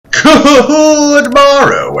Good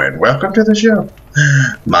morrow and welcome to the show.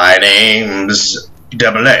 My name's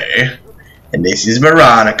DoubleA and this is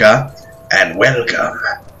Veronica and welcome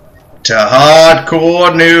to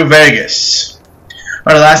Hardcore New Vegas.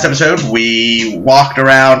 On the last episode we walked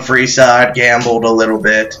around Freeside, gambled a little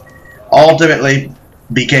bit, ultimately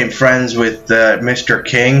became friends with Mr.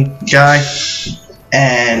 King guy,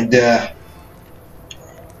 and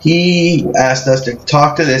he asked us to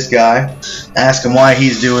talk to this guy, ask him why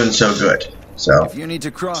he's doing so good. So, if you need to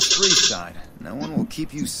cross Freeside, no one will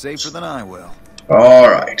keep you safer than I will.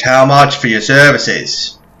 Alright, how much for your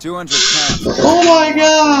services? 200 caps. Oh my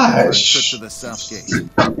gosh! Trip to the south gate.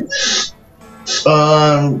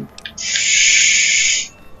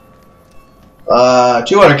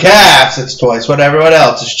 200 caps, it's twice what everyone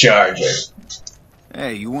else is charging.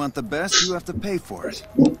 Hey, you want the best, you have to pay for it.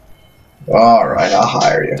 Alright, I'll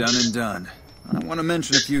hire you. Done and done. I want to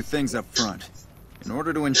mention a few things up front. In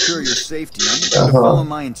order to ensure your safety, I need you to follow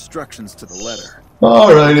my instructions to the letter.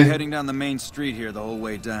 Alrighty. Heading down the main street here the whole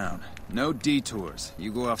way down. No detours.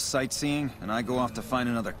 You go off sightseeing, and I go off to find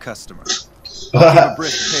another customer. Keep a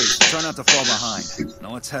brisk pace. Try not to fall behind.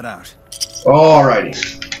 Now let's head out. Alrighty.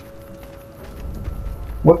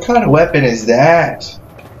 What kind of weapon is that?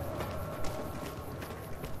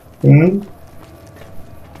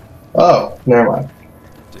 Oh, never mind.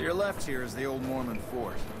 To your left here is the old Mormon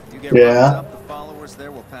fort. If you get up, the followers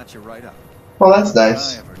there will patch you right up. Oh, that's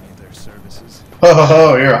nice. I ever need their services.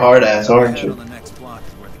 Oh, you're a hard ass, aren't you? On the next block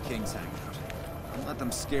is where the Kings hang out. Don't let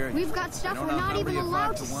them scare you. We've got stuff we're not even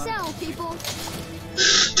allowed to sell, people.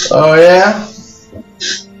 Oh yeah?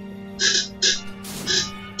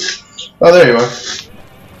 Oh, there you are.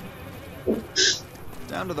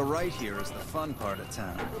 Down to the right here is the fun part of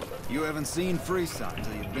town. You haven't seen Freeside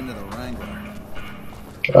until you've been to the Wrangler.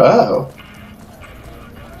 Oh.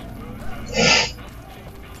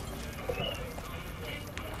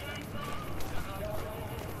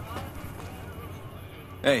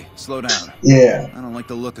 Hey, slow down. Yeah. I don't like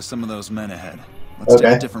the look of some of those men ahead. Let's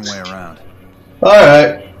take a different way around.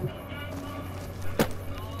 Alright.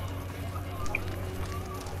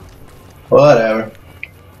 Whatever.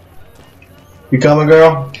 You coming,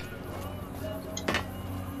 girl?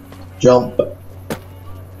 Jump.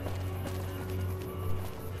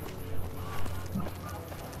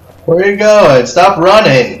 Where are you going? Stop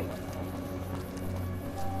running.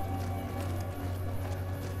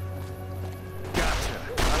 Gotcha.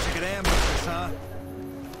 How'd you get ambushed, huh?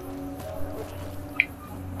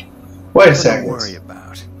 Wait a second. Don't worry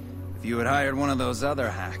about. If you had hired one of those other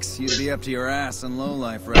hacks, you'd be up to your ass in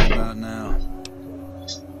lowlife right about now.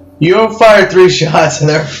 You fired 3 shots and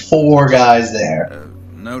there are 4 guys there.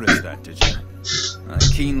 Noticed that, did you? I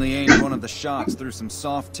keenly aimed one of the shots through some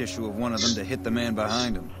soft tissue of one of them to hit the man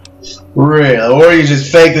behind him. Really? Or you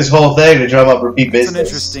just fake this whole thing to drum up repeat business? It's an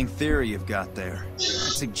interesting theory you've got there. I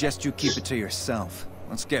suggest you keep it to yourself.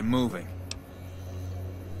 Let's get moving.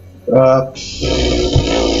 You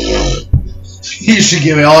should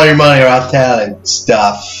give me all your money or I'll tell and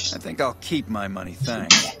stuff. I think I'll keep my money,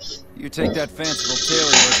 thanks. You take that fanciful tale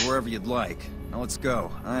of yours wherever you'd like. Now let's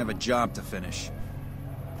go. I have a job to finish.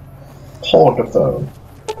 Hold the phone.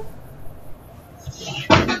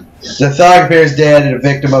 The thug appears dead and a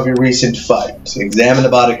victim of your recent fight. Examine the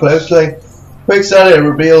body closely. Quick study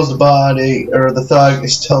reveals the body, or the thug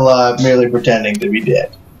is still alive, merely pretending to be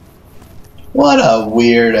dead. What a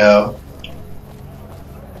weirdo.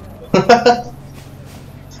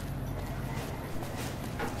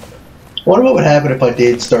 I wonder what would happen if I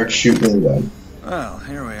did start shooting them. Well,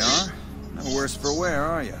 here we are. No worse for wear,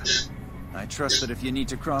 are you? I trust that if you need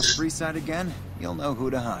to cross Freeside again, you'll know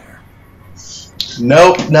who to hire.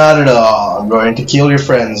 Nope, not at all. I'm going to kill your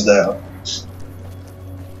friends, though.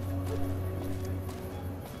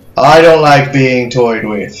 I don't like being toyed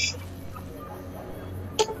with.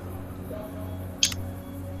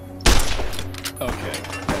 Okay,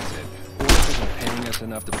 that's it. Force isn't paying us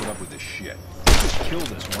enough to put up with this shit. Just kill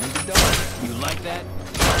this one and be done with it. You like that?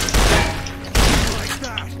 You like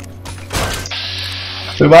that?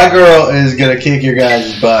 So my girl is gonna kick your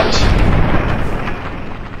guys' butt.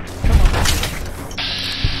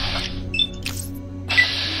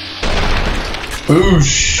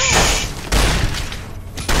 Boosh!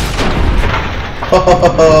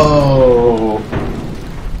 Oh!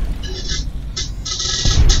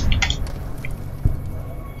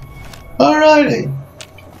 Alrighty.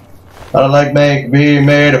 I don't like being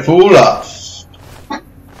made a fool of.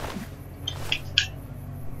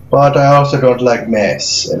 But I also don't like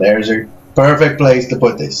mess, and there's a perfect place to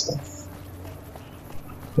put this stuff.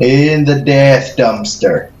 In the death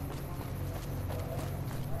dumpster.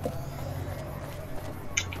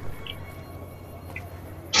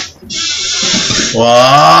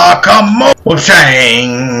 Whoa, come on!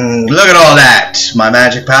 Whoop-shang! Look at all that! My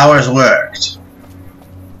magic powers worked.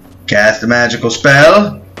 Cast a magical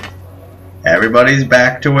spell. Everybody's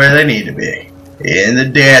back to where they need to be. In the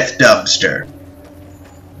death dumpster.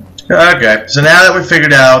 Okay, so now that we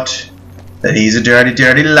figured out that he's a dirty,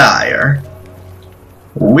 dirty liar,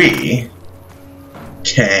 we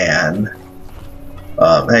can...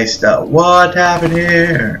 hey, stop. What happened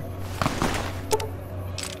here?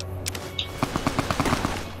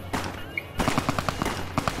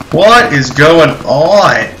 What is going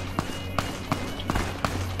on?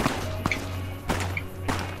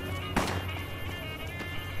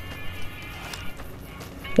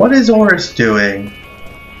 What is Oris doing?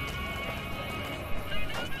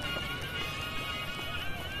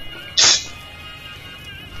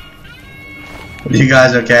 Are you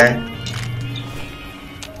guys okay?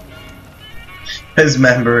 His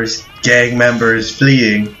members, gang members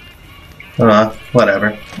fleeing.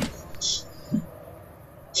 Whatever.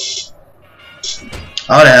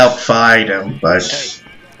 I would help fight him, but...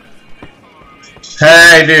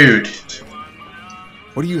 Hey, dude.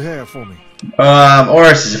 What do you have for me?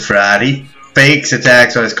 Oris is a fraud. He fakes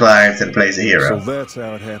attacks on his clients and plays a hero. So that's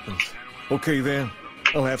how it happens. Okay then.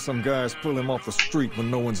 I'll have some guys pull him off the street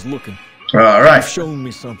when no one's looking. Alright. You've shown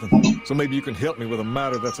me something, so maybe you can help me with a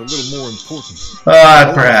matter that's a little more important.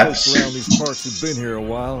 Perhaps. Folks around these parts who've been here a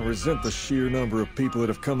while resent the sheer number of people that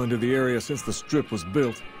have come into the area since the strip was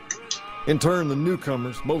built. In turn, the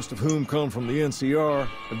newcomers, most of whom come from the NCR,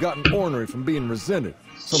 have gotten ornery from being resented.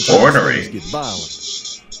 Sometimes things get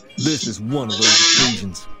violent. This is one of those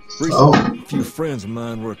occasions. Recently, a few friends of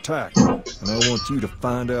mine were attacked, and I want you to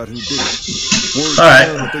find out who did it. Word's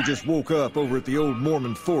down that they just woke up over at the old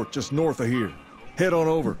Mormon fort just north of here. Head on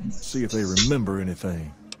over, see if they remember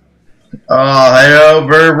anything. I'll head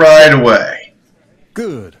over right away.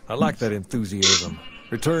 Good. I like that enthusiasm.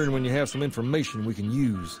 Return when you have some information we can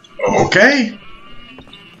use. Okay.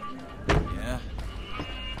 Yeah.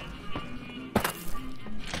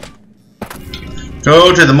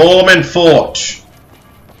 Go to the Mormon fort.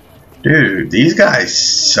 Dude, these guys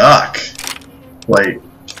suck. Wait.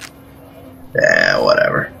 Yeah,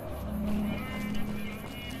 whatever.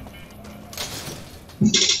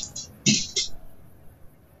 It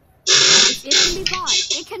can be bought.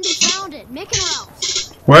 It can be found at Mick and Ralph's.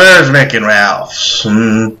 Where's Mick and Ralph's?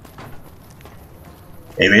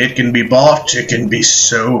 If it can be bought, it can be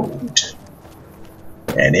sold.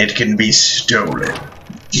 And it can be stolen.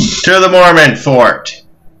 To the Mormon fort.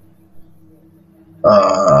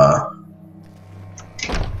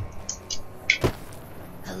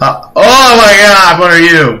 Oh my god, what are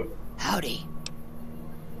you? Howdy.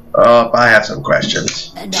 I have some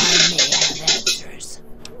questions. And I may have answers.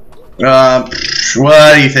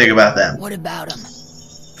 What do you think about them? What about them?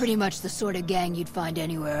 Pretty much the sort of gang you'd find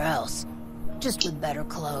anywhere else. Just with better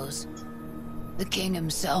clothes. The king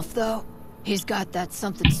himself, though? He's got that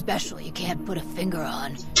something special you can't put a finger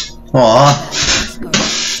on. Aww.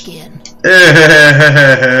 Skin.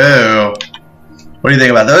 Ew. What do you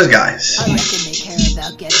think about those guys? I reckon they care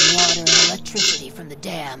about getting water and electricity from the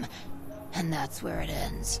dam. And that's where it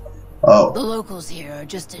ends. Oh. The locals here are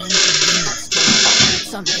just an inconvenience.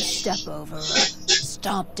 Something to step over or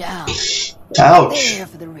stomp down. Ouch. They're here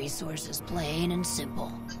for the resources, plain and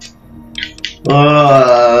simple.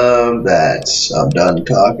 I'm done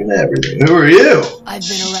talking everything. Who are you? I've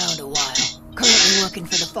been around a while. Currently working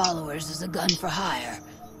for the followers as a gun for hire.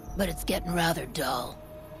 But it's getting rather dull.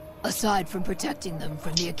 Aside from protecting them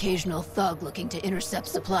from the occasional thug looking to intercept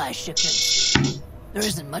supply shipments, there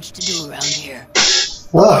isn't much to do around here.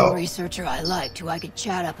 One researcher I liked, who I could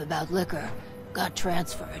chat up about liquor, got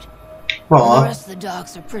transferred. The rest of the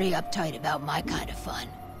docs are pretty uptight about my kind of fun.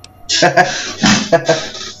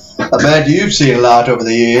 I bet you've seen a lot over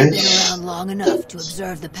the years. I've been around long enough to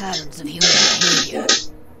observe the patterns of human behavior.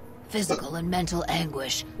 Physical and mental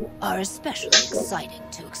anguish are especially exciting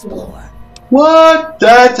to explore. What?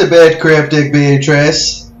 That's a bit cryptic,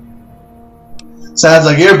 Beatrice. Sounds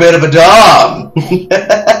like you're a bit of a dom. Hey,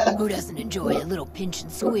 who doesn't enjoy a little pinch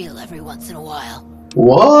and squeal every once in a while?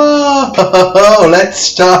 Whoa!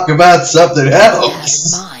 Let's talk about something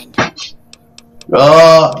else. Have in mind.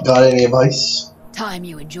 Got any advice? Time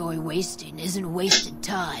you enjoy wasting isn't wasted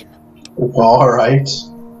time. Alright.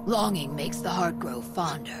 Longing makes the heart grow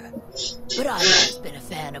fonder. But I've always been a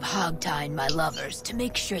fan of hog-tying my lovers to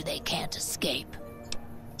make sure they can't escape.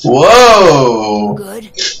 Whoa!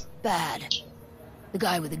 Good, bad. The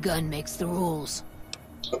guy with the gun makes the rules.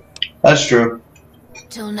 That's true.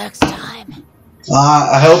 Till next time.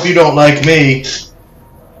 I hope you don't like me.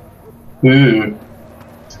 Ooh.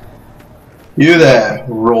 You there,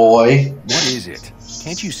 Roy? What is it?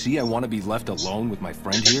 Can't you see I want to be left alone with my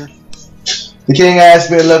friend here? The king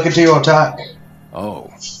asked me to look into your talk. Oh,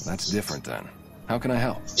 that's different then. How can I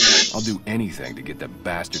help? I'll do anything to get the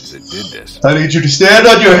bastards that did this. I need you to stand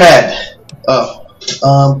on your head. Oh,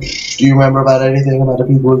 do you remember about anything about the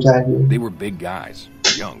people who attacked you? They were big guys,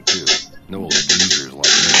 young too. No old geezers like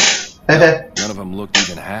me. None of them looked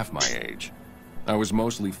even half my age. I was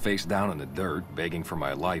mostly face down in the dirt, begging for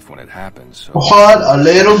my life when it happened, so... What a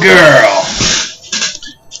little girl!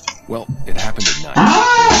 Well, it happened at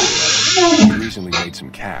night. We recently made some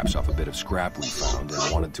caps off a bit of scrap we found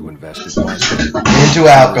and wanted to invest it wisely. Into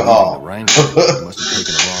alcohol. The Wrangler, we must have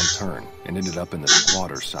taken a wrong turn and ended up in the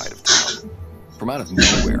squatter side of town. From out of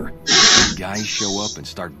nowhere, guys show up and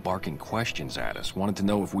start barking questions at us, wanted to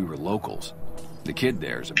know if we were locals. The kid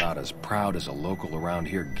there's about as proud as a local around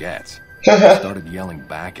here gets. Started yelling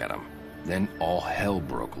back at him. Then all hell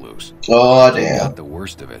broke loose. Oh, damn. Got the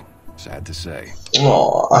worst of it. Sad to say.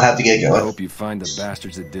 Oh, I'll have to get going. I hope you find the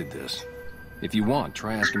bastards that did this. If you want,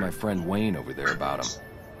 try asking my friend Wayne over there about him.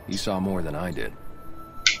 He saw more than I did.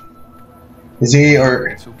 Is he or...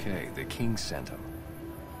 It's okay. The king sent him.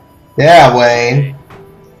 Yeah, Wayne.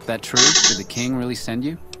 Is that true? Did the king really send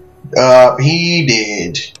you? He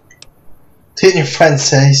did. Didn't your friend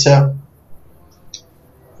say so?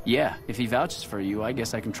 Yeah, if he vouches for you, I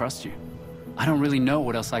guess I can trust you. I don't really know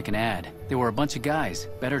what else I can add. They were a bunch of guys,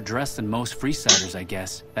 better dressed than most freesiders, I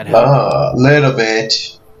guess. That helped. A little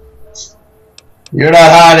bit. You're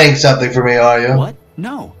not hiding something from me, are you? What?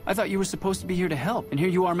 No, I thought you were supposed to be here to help, and here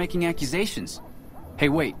you are making accusations. Hey,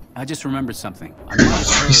 wait, I just remembered something. I might have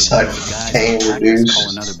heard one of the guys in the call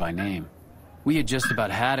another by name. We had just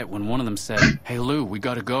about had it when one of them said, "Hey, Lou, we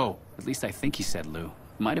gotta go." At least I think he said Lou.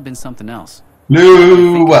 Might have been something else.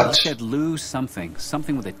 Lou what? He said Lou something.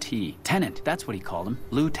 Something with a T. Tenant, that's what he called him.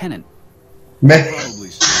 Lieutenant. Probably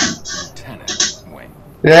said Lieutenant Wayne.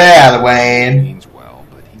 Yeah, He Wayne. means well,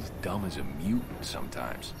 but he's dumb as a mutant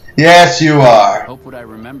sometimes. Yes, you are. Hope what I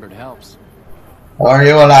remembered helps. Are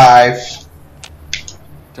you alive?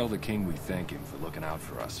 Tell the king we thank him for looking out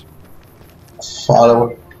for us.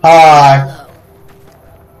 Follow. Hi.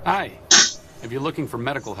 Hi. If you're looking for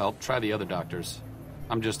medical help, try the other doctors.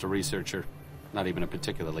 I'm just a researcher. Not even a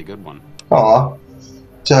particularly good one. Aw.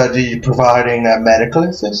 So, are you providing medical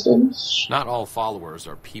assistance? Not all followers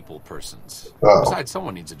are people persons. Oh. Besides,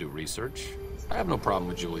 someone needs to do research. I have no problem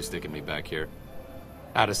with Julie sticking me back here.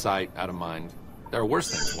 Out of sight, out of mind. There are worse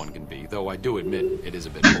things one can be, though I do admit it is a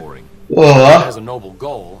bit boring. As a noble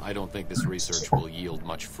goal, I don't think this research will yield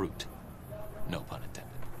much fruit. No pun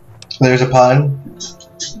intended. There's a pun.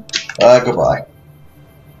 Goodbye.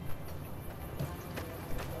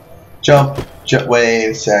 Jump. Wait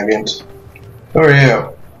a second. Who are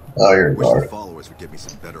you? Oh, you're a Wish guard. the followers would give me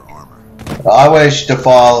some better armor. I wish the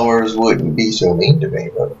followers wouldn't be so mean to me,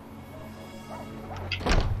 but...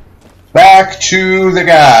 Back to the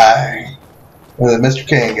guy. The Mr.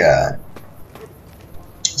 King guy.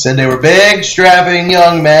 Said they were big, strapping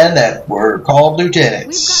young men that were called We've got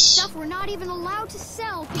lieutenants. stuff we're not even allowed to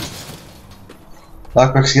sell.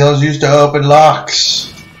 Lockpick skills used to open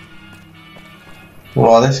locks.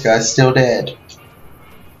 Well, this guy's still dead.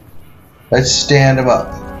 Let's stand him up.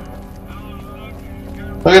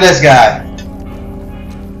 Look at this guy.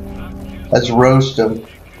 Let's roast him.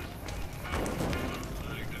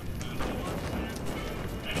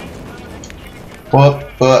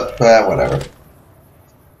 Whoop, whatever.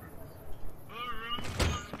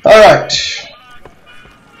 Alright.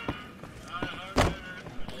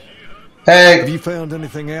 Hey. Have you found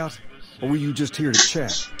anything out? Or were you just here to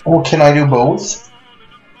chat? Well, can I do both?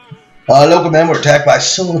 Local men were attacked by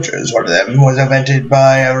soldiers. One of them was invented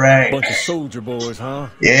by a rank. Bunch of soldier boys, huh?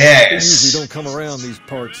 They Yes. usually don't come around these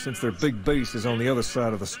parts since their big base is on the other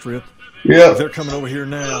side of the strip. If Yep. they're coming over here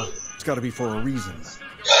now, it's got to be for a reason.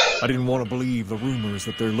 I didn't want to believe the rumors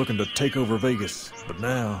that they're looking to take over Vegas, but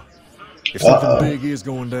now, if something big is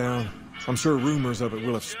going down, I'm sure rumors of it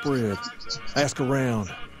will have spread. Ask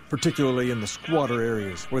around, particularly in the squatter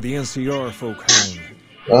areas where the NCR folk hang.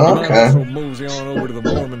 You might Okay. also mosey on over to the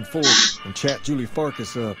Mormon fort and chat Julie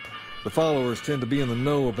Farkas up. The followers tend to be in the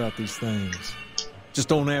know about these things. Just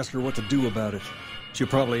don't ask her what to do about it. She'll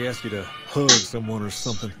probably ask you to hug someone or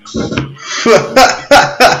something.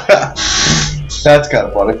 That's kind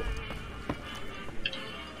of funny.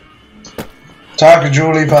 Talk to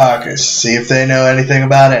Julie Farkas. See if they know anything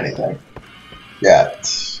about anything. Yeah.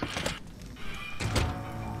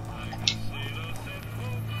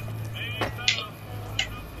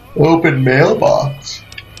 Open mailbox.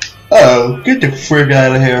 Oh, get the frick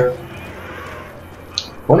out of here.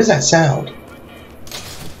 What is that sound?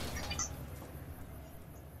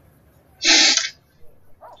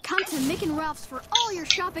 Mick and Ralph's for all your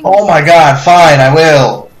shopping. Oh my god, fine, I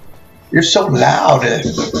will. You're so loud.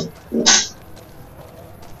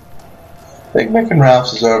 Big Mick and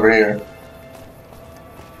Ralph's is over here.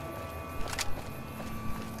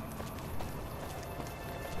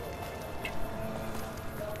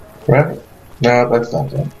 Right? No, that's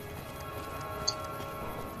not it.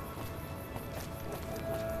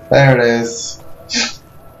 There it is.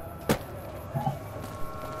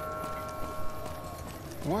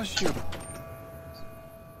 What's your...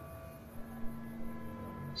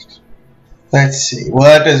 Let's see.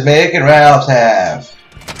 What does Mick and Ralph have?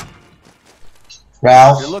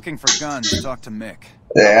 Ralph? If you're looking for guns, talk to Mick.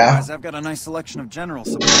 Yeah. Otherwise, I've got a nice selection of general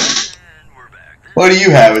supplies. What do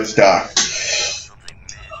you have in stock?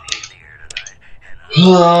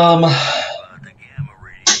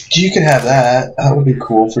 You can have that. That would be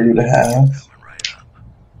cool for you to have.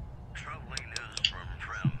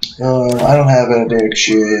 I don't have an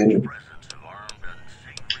addiction.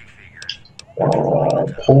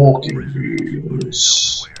 Pork and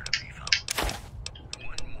beans.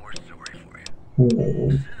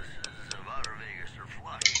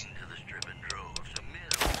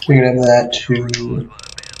 We can have that too.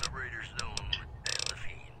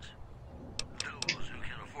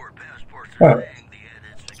 Oh.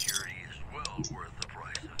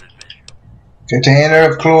 Container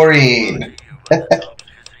of chlorine.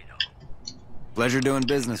 Pleasure doing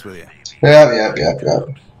business with you. Yep.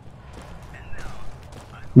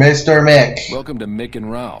 Mr. Mick. Welcome to Mick and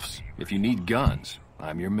Ralph's. If you need guns,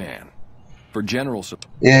 I'm your man. For general supply.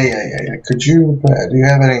 Yeah. Could you, do you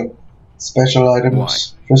have any special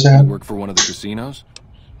items for sale? You work for one of the casinos?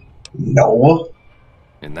 No.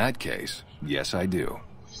 In that case, yes I do.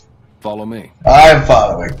 Follow me. I'm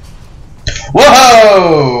following.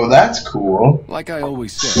 Whoa! That's cool. Like I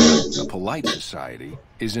always say, a polite society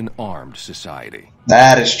is an armed society.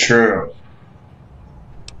 That is true.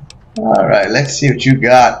 Alright, let's see what you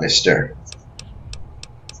got, mister.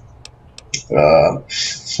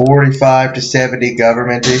 45 to 70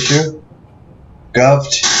 government issue.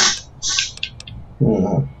 Govt.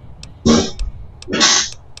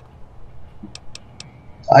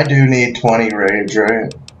 I do need 20 rage,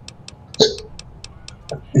 right?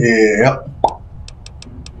 Yep.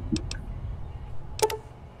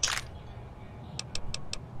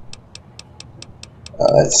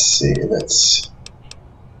 Let's see. Let's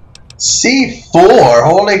C4.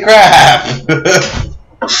 Holy crap!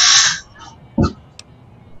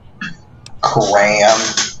 Cram.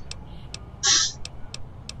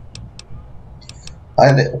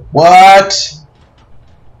 What?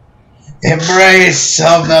 Embrace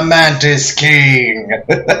of the Mantis King.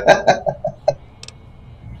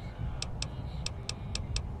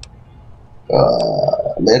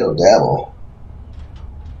 Little devil.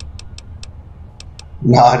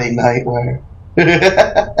 Naughty nightmare.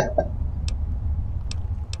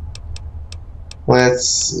 Let's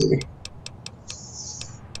see.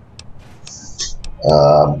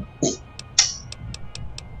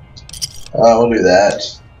 We'll do that.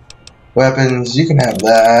 Weapons, you can have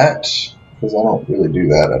that, because I don't really do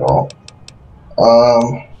that at all.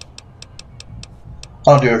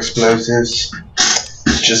 I'll do explosives.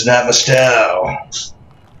 It's just not my style.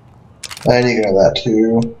 And you can have that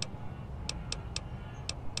too.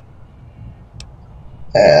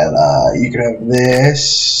 And you can have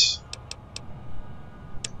this.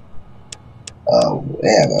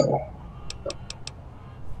 Ammo.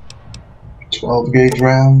 12 gauge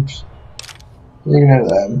rounds. You can have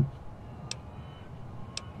them.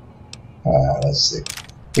 Let's see.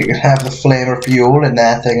 You can have the flamer fuel in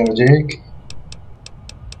that thingamajig.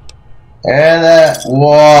 And that.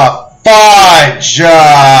 Whoa! Fudge!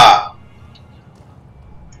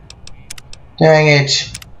 Dang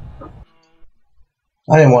it.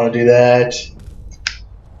 I didn't want to do that.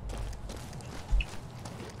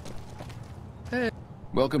 Hey.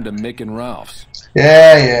 Welcome to Mick and Ralph's.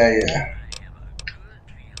 Yeah.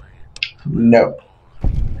 No.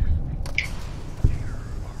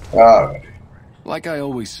 Alright. Like I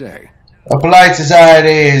always say. A polite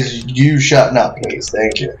society is you shutting up, please.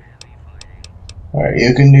 Thank you. Alright,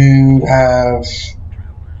 you can have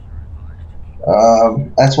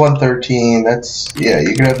that's 113. That's, yeah,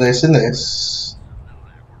 you can have this and this.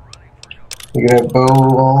 You can have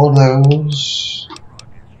all of those.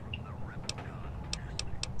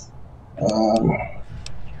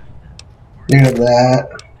 You can have that.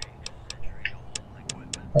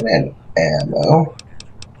 And then ammo.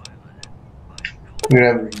 You can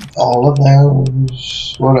have all of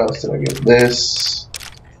those. What else did I get? This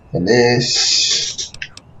and this.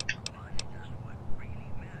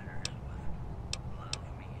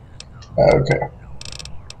 Okay.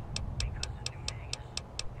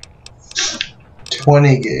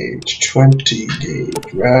 20 gauge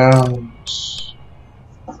rounds.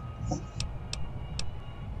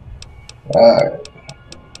 Alright.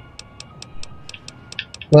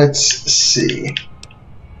 Let's see.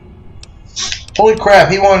 Holy crap,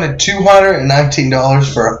 he wanted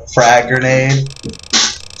 $219 for a frag grenade.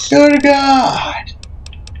 Good God.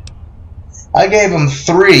 I gave him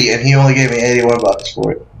 3 and he only gave me 81 bucks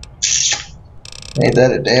for it. Ain't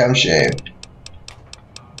that a damn shame.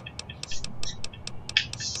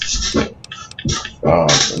 Oh,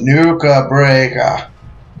 Nuka Breaker.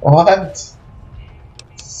 What?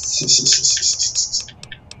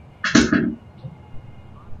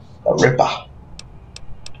 A ripper.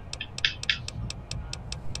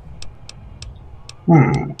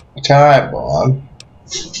 Time bomb.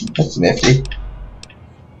 That's nifty.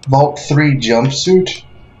 Vault 3 jumpsuit.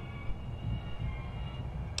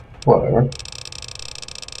 Whatever.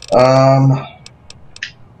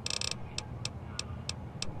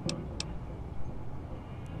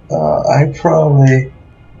 I probably,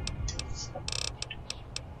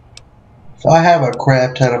 if I have a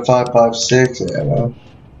crap ton of 5.56 ammo,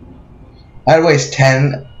 I'd waste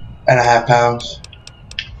 10.5 pounds.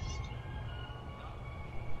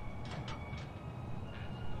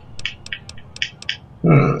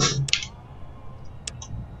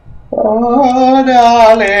 Oh,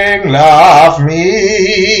 darling, love me.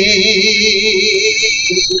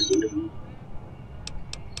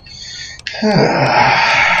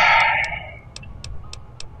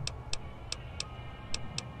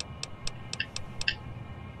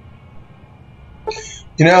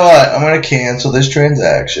 You know what? I'm going to cancel this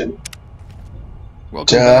transaction.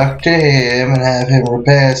 Talk to him and have him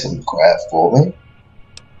repair some crap for me.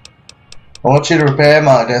 I want you to repair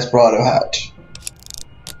my Desperado hat.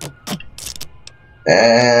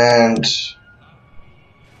 And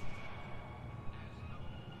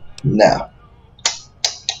now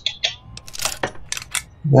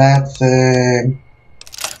that thing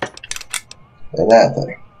and that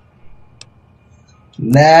thing.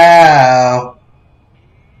 Now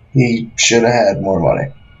he should have had more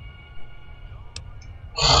money.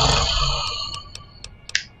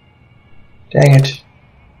 Dang it.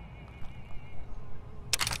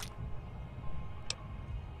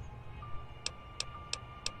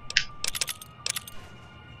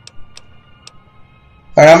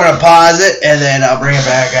 Alright, I'm gonna pause it and then I'll bring it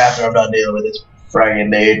back after I'm done dealing with this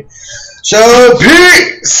friggin' dude. So,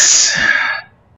 peace!